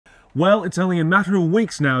Well, it's only a matter of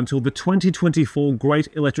weeks now until the 2024 Great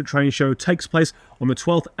Electric Train Show takes place on the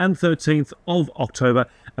 12th and 13th of October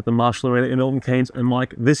at the Marshall Arena in Milton Keynes. And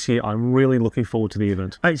Mike, this year I'm really looking forward to the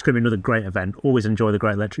event. It's going to be another great event. Always enjoy the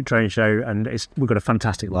Great Electric Train Show, and we've got a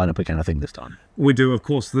fantastic lineup again, I think, this time. We do, of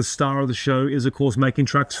course. The star of the show is, of course, Making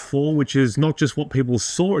Tracks 4, which is not just what people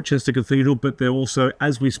saw at Chester Cathedral, but they're also,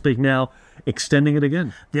 as we speak now, extending it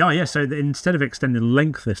again. They are, yes. So instead of extending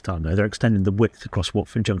length this time, though, they're extending the width across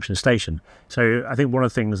Watford Junction Station. So I think one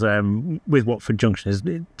of the things with Watford Junction is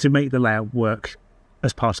to make the layout work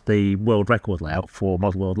as part of the world record layout for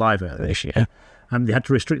Model World Live earlier this year. They had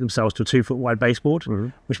to restrict themselves to a 2-foot wide baseboard,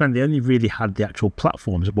 which meant they only really had the actual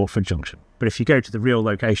platforms at Watford Junction. But if you go to the real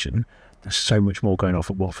location, there's so much more going off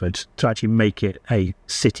at Watford to actually make it a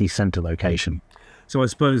city centre location. So I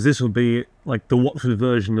suppose this will be like the Watford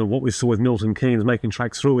version of what we saw with Milton Keynes Making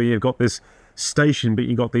Tracks 3, where you've got this station, but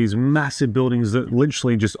you've got these massive buildings that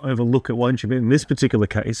literally just overlook it, won't you? But in this particular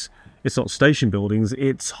case, it's not station buildings,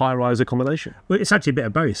 it's high-rise accommodation. Well, it's actually a bit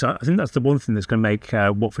of both. So I think that's the one thing that's going to make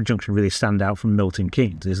Watford Junction really stand out from Milton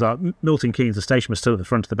Keynes. Is like Milton Keynes, the station was still at the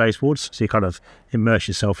front of the baseboards, so you kind of immerse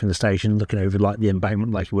yourself in the station, looking over like the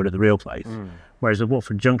embankment like you would at the real place. Whereas at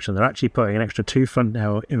Watford Junction, they're actually putting an extra 2 front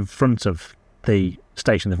now in front of the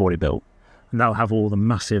station they've already built, and that'll have all the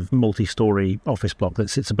massive multi-storey office block that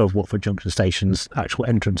sits above Watford Junction Station's actual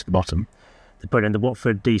entrance at the bottom. They put in the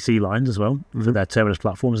Watford DC lines as well for their terminus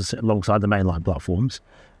platforms that sit alongside the mainline platforms,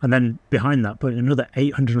 and then behind that put in another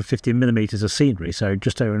 850 millimetres of scenery, so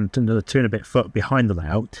just over another 2 and a bit foot behind the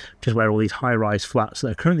layout, which is where all these high-rise flats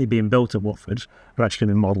that are currently being built at Watford are actually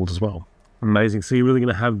going to be modelled as well. Amazing. So you're really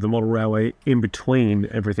going to have the model railway in between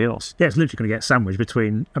everything else. Yeah, it's literally going to get sandwiched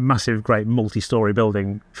between a massive, great multi-storey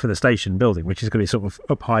building for the station building, which is going to be sort of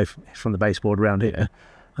up high from the baseboard around here.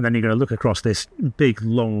 And then you're going to look across this big,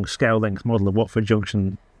 long, scale-length model of Watford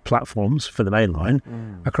Junction platforms for the main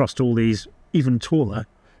line, across to all these even taller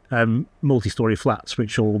multi-storey flats,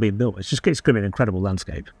 which are all being built. It's going to be an incredible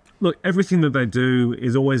landscape. Look, everything that they do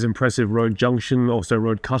is always impressive. Road junction, also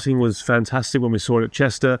road cutting was fantastic when we saw it at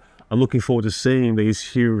Chester. I'm looking forward to seeing these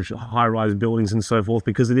huge high-rise buildings and so forth,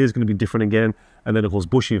 because it is going to be different again. And then, of course,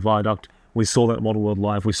 Bushy Viaduct. We saw that at Model World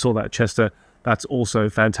Live. We saw that at Chester. That's also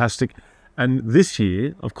fantastic. And this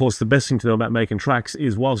year, of course, the best thing to know about Making Tracks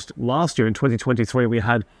is whilst last year in 2023 we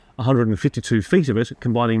had 152 feet of it,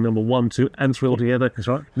 combining number 1, 2 and 3 altogether. That's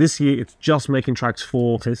right. This year it's just Making Tracks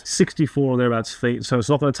 4, 64 or thereabouts feet, so it's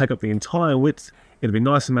not going to take up the entire width. It'll be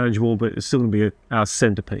nice and manageable, but it's still going to be our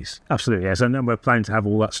centrepiece. Absolutely, yes. And then we're planning to have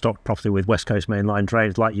all that stocked properly with West Coast Main Line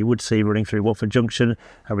trains like you would see running through Watford Junction.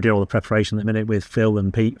 We did all the preparation at the minute with Phil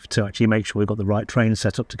and Pete to actually make sure we've got the right trains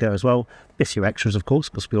set up to go as well. A few extras, of course,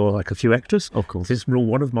 because we all like a few extras. Of course. It's rule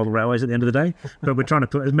 1 of model railways at the end of the day. But we're trying to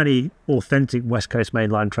put as many authentic West Coast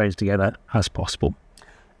Main Line trains together as possible.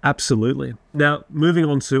 Absolutely. Now, moving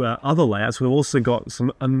on to our other layouts, we've also got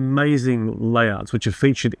some amazing layouts which are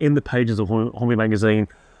featured in the pages of Hornby magazine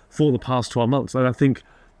for the past 12 months. And I think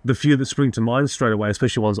the few that spring to mind straight away,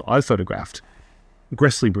 especially ones I photographed,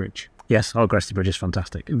 Gressley Bridge. Yes, our Gressley Bridge is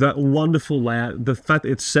fantastic. That wonderful layout, the fact that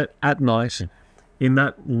it's set at night in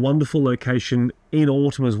that wonderful location in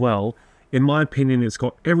autumn as well. In my opinion, it's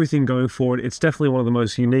got everything going for it. It's definitely one of the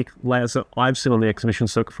most unique layouts that I've seen on the exhibition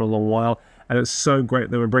circuit for a long while. And it's so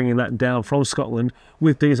great that we're bringing that down from Scotland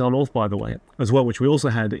with Diesel North, by the way, as well, which we also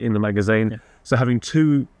had in the magazine. Yeah. So having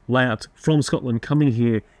 2 layouts from Scotland coming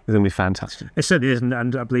here is going to be fantastic. It certainly is,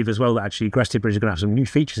 and I believe as well that actually Gresty Bridge is going to have some new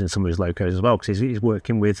features in some of his locos as well, because he's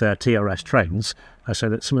working with TRS trains, so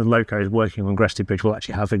that some of the locos working on Gresty Bridge will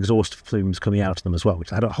actually have exhaust flumes coming out of them as well, which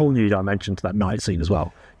had a whole new dimension to that night scene as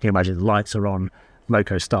well. You can imagine the lights are on,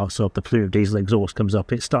 loco starts up, the plume of diesel exhaust comes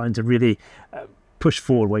up. It's starting to really push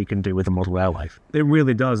forward what you can do with a model railway. It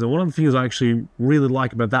really does. And one of the things I actually really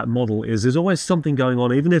like about that model is there's always something going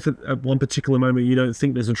on, even if at one particular moment you don't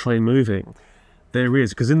think there's a train moving. There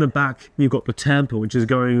is, because in the back you've got the Tampa, which is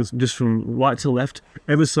going just from right to left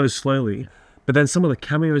ever so slowly. But then some of the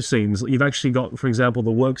cameo scenes, you've actually got, for example,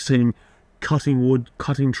 the works team cutting wood,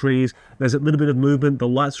 cutting trees. There's a little bit of movement. The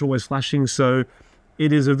lights are always flashing. So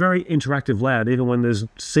it is a very interactive layout, even when there's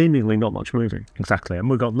seemingly not much moving. Exactly, and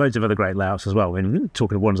we've got loads of other great layouts as well. And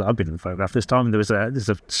talking of ones that I've been in the photograph this time, there's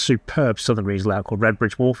a superb Southern Region layout called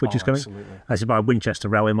Redbridge Wharf, which is coming. Absolutely. This is by Winchester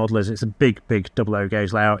Railway Modellers. It's a big double O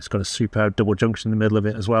gauge layout. It's got a superb double junction in the middle of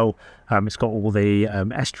it as well. It's got all the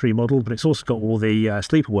estuary model, but it's also got all the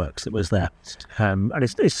sleeper works that was there. And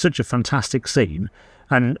it's such a fantastic scene.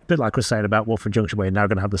 And a bit like I was saying about Watford Junction, where you're now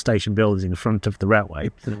going to have the station buildings in front of the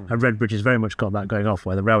railway, and Redbridge has very much got that going off,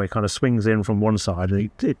 where the railway kind of swings in from one side,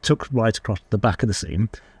 and it took right across the back of the seam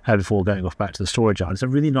before going off back to the storage yard. It's a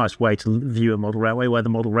really nice way to view a model railway, where the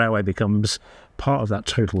model railway becomes part of that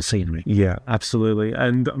total scenery. Yeah, absolutely.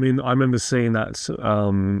 And I mean, I remember seeing that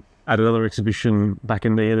at another exhibition back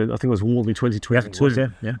in the, I think it was Wally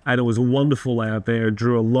 2022. Yeah. And it was a wonderful layout there,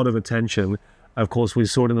 drew a lot of attention. Of course, we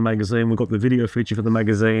saw it in the magazine, we got the video feature for the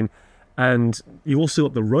magazine, and you also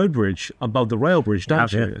got the road bridge above the rail bridge,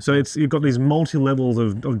 don't you? Yeah. So you've got these multi-levels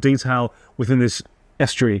of detail within this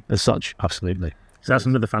estuary as such. Absolutely. So that's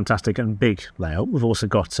another fantastic and big layout. We've also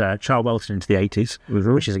got Charles Welton into the 80s,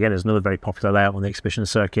 which is, again, is another very popular layout on the exhibition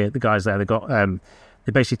circuit. The guys there,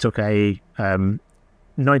 they basically took a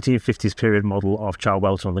 1950s period model of Charles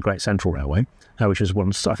Welton on the Great Central Railway, which was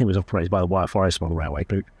once, I think, was operated by the Wire Forest Model Railway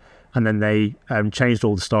Group. And then they changed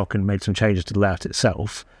all the stock and made some changes to the layout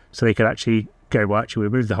itself, so they could actually go, well, actually, we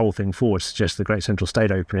moved the whole thing forward to suggest the Great Central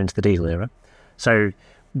stayed open into the diesel era. So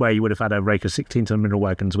where you would have had a rake of 16-ton mineral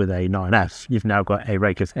wagons with a 9F, you've now got a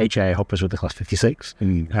rake of HA hoppers with the Class 56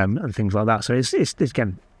 and things like that. So it's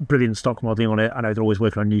again, brilliant stock modelling on it. I know they're always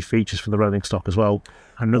working on new features for the rolling stock as well.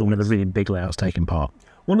 And another one of the really big layouts taking part.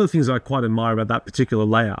 One of the things I quite admire about that particular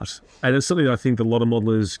layout, and it's something I think that a lot of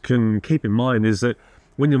modellers can keep in mind, is that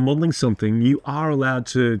when you're modelling something, you are allowed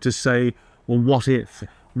to say, well, what if?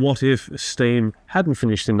 What if steam hadn't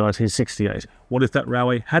finished in 1968? What if that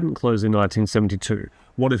railway hadn't closed in 1972?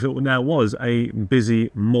 What if it now was a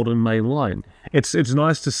busy modern main line? It's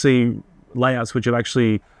nice to see layouts which have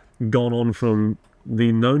actually gone on from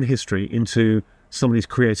the known history into somebody's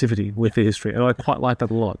creativity with the history, and I quite like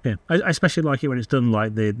that a lot. Yeah, I especially like it when it's done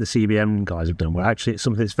like the CBM guys have done, where actually it's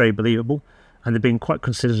something that's very believable, and they've been quite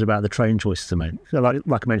considerate about the train choices they made. So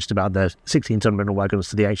like I mentioned about the 16-ton mineral wagons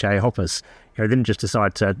to the HA hoppers, they didn't just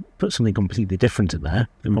decide to put something completely different in there.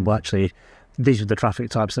 Well, actually, these are the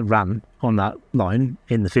traffic types that ran on that line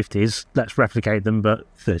in the 50s. Let's replicate them, but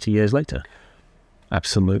 30 years later.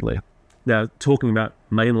 Absolutely. Now, talking about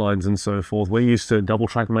main lines and so forth, we're used to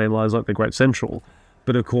double-track main lines like the Great Central.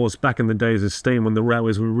 But of course, back in the days of steam, when the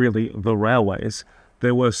railways were really the railways,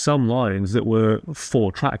 there were some lines that were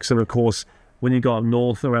 4 tracks. And of course, when you go up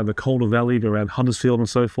north around the Calder Valley, around Huddersfield and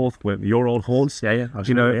so forth, where your old haunts,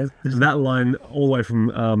 that line all the way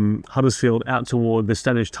from Huddersfield out toward the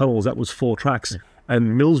Standish Tunnels, that was 4 tracks.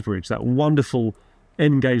 And Millsbridge, that wonderful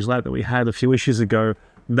N-gauge layout that we had a few issues ago,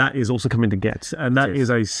 that is also coming to get. And that is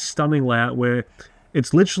a stunning layout where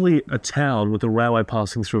it's literally a town with a railway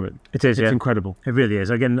passing through it. It is, It's incredible. It really is.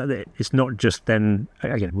 Again, it's not just then,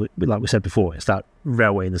 again, like we said before, it's that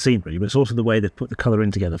railway in the scenery, but it's also the way they put the colouring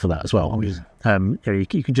together for that as well. Oh, yeah.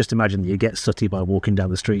 You can just imagine that you get sooty by walking down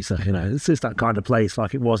the streets. So, it's just that kind of place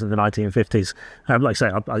like it was in the 1950s. Like I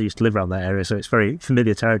say, I used to live around that area, so it's very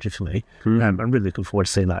familiar territory for me. I'm really looking forward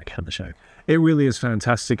to seeing that again on the show. It really is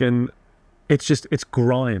fantastic, and it's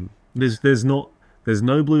grime. There's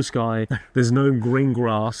no blue sky. There's no green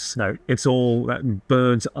grass. No. It's all that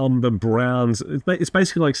burnt umber browns. It's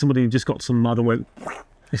basically like somebody just got some mud and went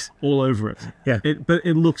all over it. Yeah. But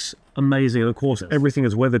it looks amazing. And of course, everything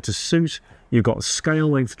is weathered to suit. You've got scale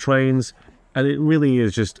length trains. And it really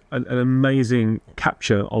is just an amazing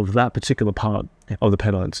capture of that particular part of the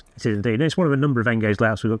Pennines. It is indeed. It's one of a number of N-gauge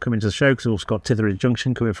layouts we've got coming to the show, because we've also got Titheridge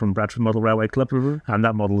Junction coming from Bradford Model Railway Club, and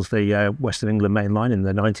that models the West of England main line in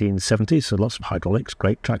the 1970s, so lots of hydraulics,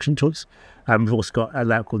 great traction choice. We've also got a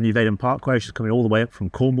layout called New Vaden Parkway, which is coming all the way up from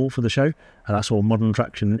Cornwall for the show, and that's all modern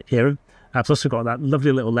traction era. Plus we've got that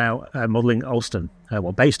lovely little layout modelling Alston,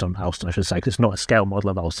 based on Alston, I should say, because it's not a scale model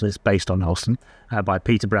of Alston, it's based on Alston, by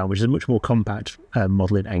Peter Brown, which is a much more compact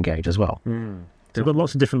modelling N-gauge as well. So we've got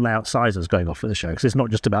lots of different layout sizes going off for the show, because it's not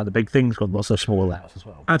just about the big things, we've got lots of small layouts as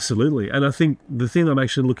well. Absolutely. And I think the thing I'm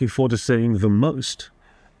actually looking forward to seeing the most,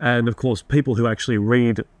 and of course people who actually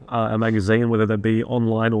read a magazine, whether they be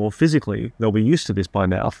online or physically, they'll be used to this by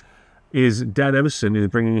now, is Dan Emerson is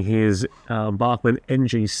bringing his Bachmann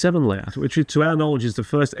NG7 layout, which to our knowledge is the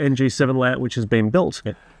first NG7 layout which has been built.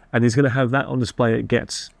 Yep. And he's going to have that on display at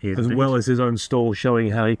Getz, as well as his own stall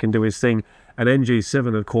showing how he can do his thing. And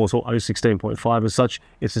NG7, of course, or 016.5 as such,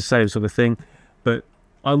 it's the same sort of thing. But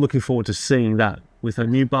I'm looking forward to seeing that with a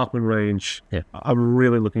new Bachmann range. Yeah. I'm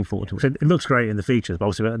really looking forward to it. So it looks great in the features, but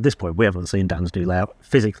obviously at this point we haven't seen Dan's new layout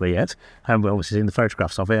physically yet, and we've obviously seen the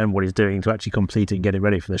photographs of it and what he's doing to actually complete it and get it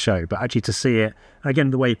ready for the show. But actually to see it,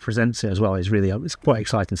 again, the way he presents it as well is really, it's quite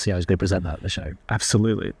exciting to see how he's going to present that at the show.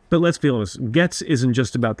 Absolutely. But let's be honest, Getz isn't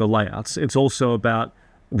just about the layouts, it's also about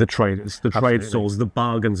the traders, the trade stalls, the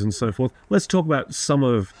bargains and so forth. Let's talk about some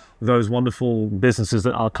of those wonderful businesses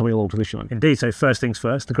that are coming along to the show. Indeed. So first things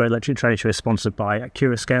first, the Great Electric Trade Show is sponsored by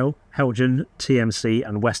Accurascale, Helgen, TMC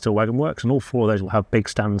and Westhill Wagon Works, and all four of those will have big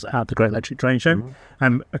stands at the Great Electric Trade Show.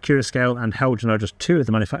 Accurascale and Helgen are just two of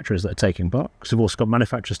the manufacturers that are taking part. So we've also got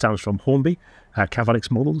manufacturer stands from Hornby,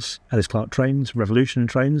 Cavalix Models, Ellis Clark Trains, Revolution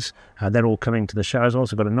Trains. They're all coming to the show as well.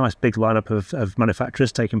 So we've got a nice big lineup of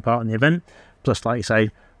manufacturers taking part in the event. Plus, like you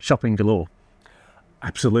say, shopping galore.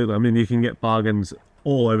 Absolutely. I mean, you can get bargains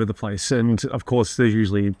all over the place. And of course, there's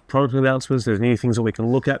usually product announcements. There's new things that we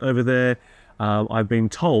can look at over there. I've been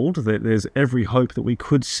told that there's every hope that we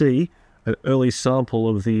could see an early sample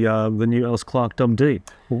of the new Ellis Clark Dundee,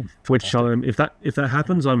 which if that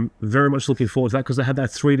happens, I'm very much looking forward to that because they had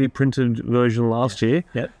that 3D printed version last year.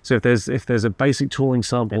 Yep. So if there's a basic tooling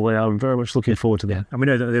sample there, I'm very much looking forward to that. And we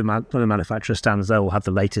know that the manufacturer stands there will have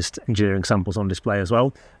the latest engineering samples on display as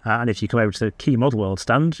well. And if you come over to the Key Model World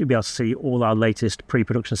stand, you'll be able to see all our latest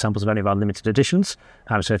pre-production samples of any of our limited editions.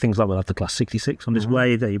 So things like we'll have the Class 66 on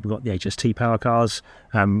display. There you've got the HST power cars,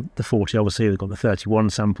 the 40 obviously, we've got the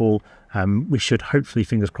 31 sample. We should hopefully,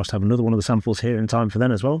 fingers crossed, have another one of the samples here in time for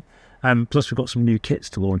then as well. Plus, we've got some new kits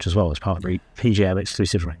to launch as well as part of the PGM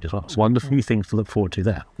exclusive range as well. So wonderful. A few things to look forward to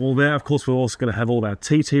there. Well, there, of course, we're also going to have all our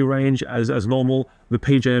TT range as normal. The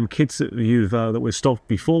PJM kits that we've stocked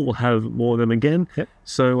before, we'll have more of them again. Yep.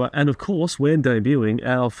 So, and of course, we're debuting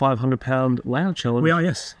our £500 layout challenge. We are,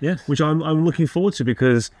 yes. Which I'm looking forward to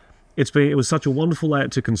because it was such a wonderful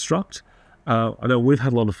layout to construct. I know we've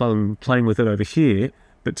had a lot of fun playing with it over here,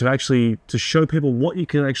 but to show people what you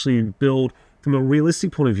can actually build from a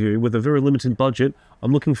realistic point of view with a very limited budget,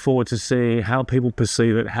 I'm looking forward to seeing how people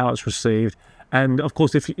perceive it, how it's received. And of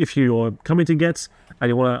course, if you're coming to Getz and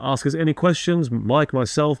you want to ask us any questions, Mike,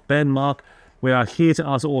 myself, Ben, Mark, we are here to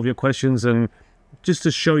answer all of your questions and just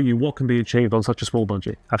to show you what can be achieved on such a small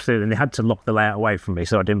budget. Absolutely. And they had to lock the layout away from me,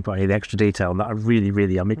 so I didn't put any of the extra detail that I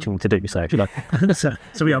really am itching to do. So,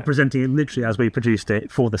 so we are presenting it literally as we produced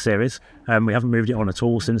it for the series. We haven't moved it on at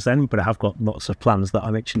all since then, but I have got lots of plans that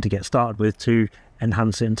I'm itching to get started with to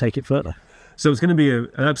enhance it and take it further. So it's going to be an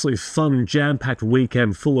absolutely fun, jam-packed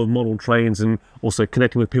weekend full of model trains and also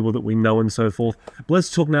connecting with people that we know and so forth. But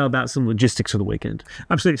let's talk now about some logistics for the weekend.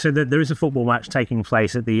 Absolutely. So there is a football match taking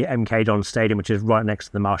place at the MK Dons Stadium, which is right next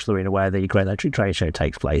to the Marshall Arena where the Great Electric Trade Show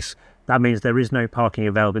takes place. That means there is no parking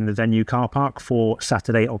available in the venue car park for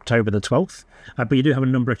Saturday, October the 12th. But you do have a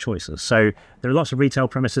number of choices. So there are lots of retail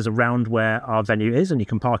premises around where our venue is, and you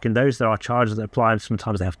can park in those. There are charges that apply, and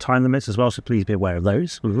sometimes they have time limits as well, so please be aware of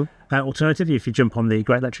those. Alternatively, if you jump on the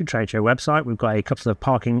Great Electric Trade Show website, we've got a couple of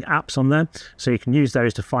parking apps on there, so you can use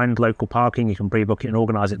those to find local parking. You can pre-book it and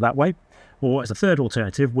organise it that way. Or as a third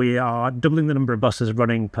alternative, we are doubling the number of buses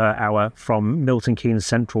running per hour from Milton Keynes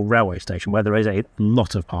Central Railway Station, where there is a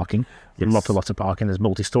lot of parking. Yes. A lot of parking. There's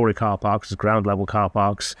multi-storey car parks, there's ground-level car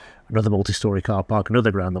parks, another multi-storey car park,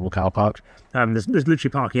 another ground-level car park. There's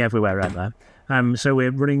literally parking everywhere around there. So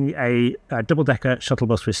we're running a double-decker shuttle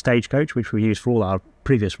bus with Stagecoach, which we use for all our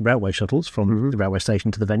previous railway shuttles from the railway station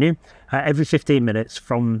to the venue, every 15 minutes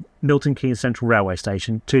from Milton Keynes Central Railway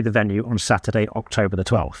Station to the venue on Saturday, October the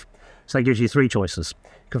 12th. So that gives you three choices.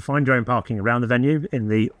 You can find your own parking around the venue in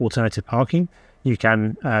the alternative parking. You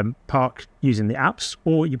can park using the apps,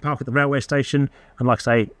 or you park at the railway station and, like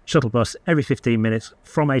I say, shuttle bus every 15 minutes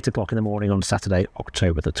from 8 o'clock in the morning on Saturday,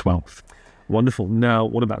 October the 12th. Wonderful. Now,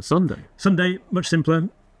 what about Sunday? Sunday, much simpler.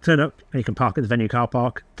 Turn up and you can park at the venue car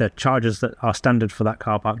park. The charges that are standard for that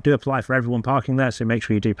car park do apply for everyone parking there, so make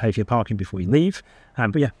sure you do pay for your parking before you leave.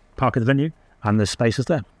 But yeah, park at the venue. And there's spaces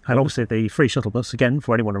there. And obviously the free shuttle bus, again,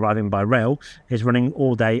 for anyone arriving by rail, is running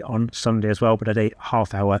all day on Sunday as well, but at a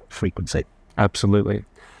half-hour frequency. Absolutely.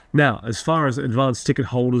 Now, as far as advanced ticket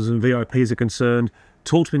holders and VIPs are concerned,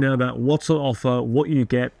 talk to me now about what's on offer, what you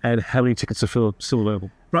get, and how many tickets are still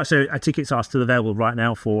available. Right, so our tickets are still available right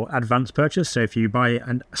now for advance purchase. So if you buy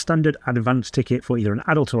a standard advance ticket for either an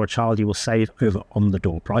adult or a child, you will save over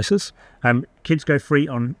on-the-door prices. Kids go free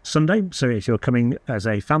on Sunday. So if you're coming as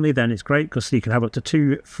a family, then it's great because you can have up to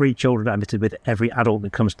 2 free children admitted with every adult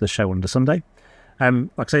that comes to the show on the Sunday. Like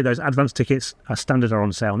I say, those advance tickets are standard are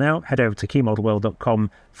on sale now. Head over to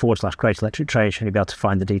keymodelworld.com/Great Electric Trade Show and you'll be able to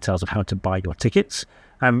find the details of how to buy your tickets.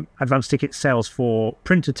 Advance ticket sales for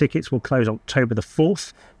printed tickets will close October the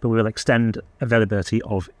 4th, but we will extend availability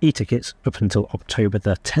of e-tickets up until October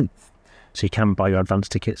the 10th. So you can buy your advance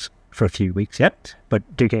tickets for a few weeks yet, but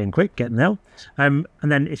do get in quick, get them now. And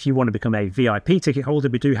then if you want to become a VIP ticket holder,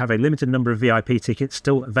 we do have a limited number of VIP tickets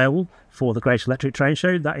still available for the Great Electric Train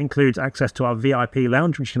Show. That includes access to our VIP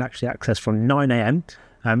lounge, which you can actually access from 9 AM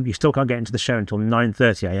You still can't get into the show until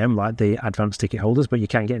 9:30 a.m. like the advance ticket holders, but you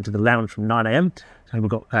can get into the lounge from 9 a.m. So we've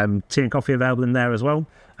got tea and coffee available in there as well.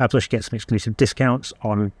 Plus you get some exclusive discounts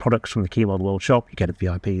on products from the Key Model World shop. You get a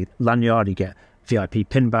VIP lanyard, you get VIP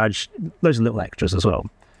pin badge, loads of little extras as well.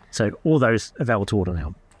 So all those available to order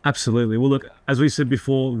now. Absolutely. Well, look, as we said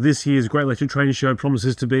before, this year's Great Electric Training Show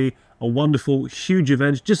promises to be a wonderful, huge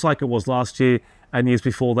event, just like it was last year and years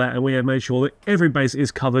before that. And we have made sure that every base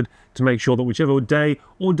is covered to make sure that whichever day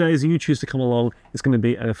or days you choose to come along, it's going to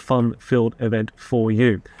be a fun-filled event for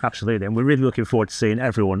you. Absolutely. And we're really looking forward to seeing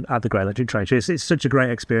everyone at the Great Electric Training Show. It's such a great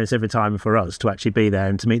experience every time for us to actually be there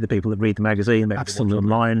and to meet the people that read the magazine, maybe watch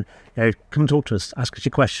online. You know, come and talk to us, ask us your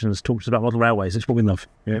questions, talk to us about model railways. It's what we love.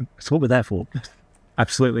 You know, it's what we're there for.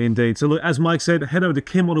 Absolutely indeed. So look, as Mike said, head over to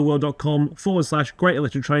keymodelworld.com/Great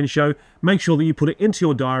Electric Training Show. Make sure that you put it into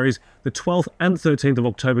your diaries the 12th and 13th of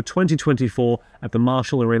October 2024 at the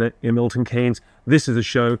Marshall Arena in Milton Keynes. This is a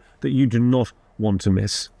show that you do not want to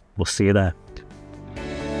miss. We'll see you there.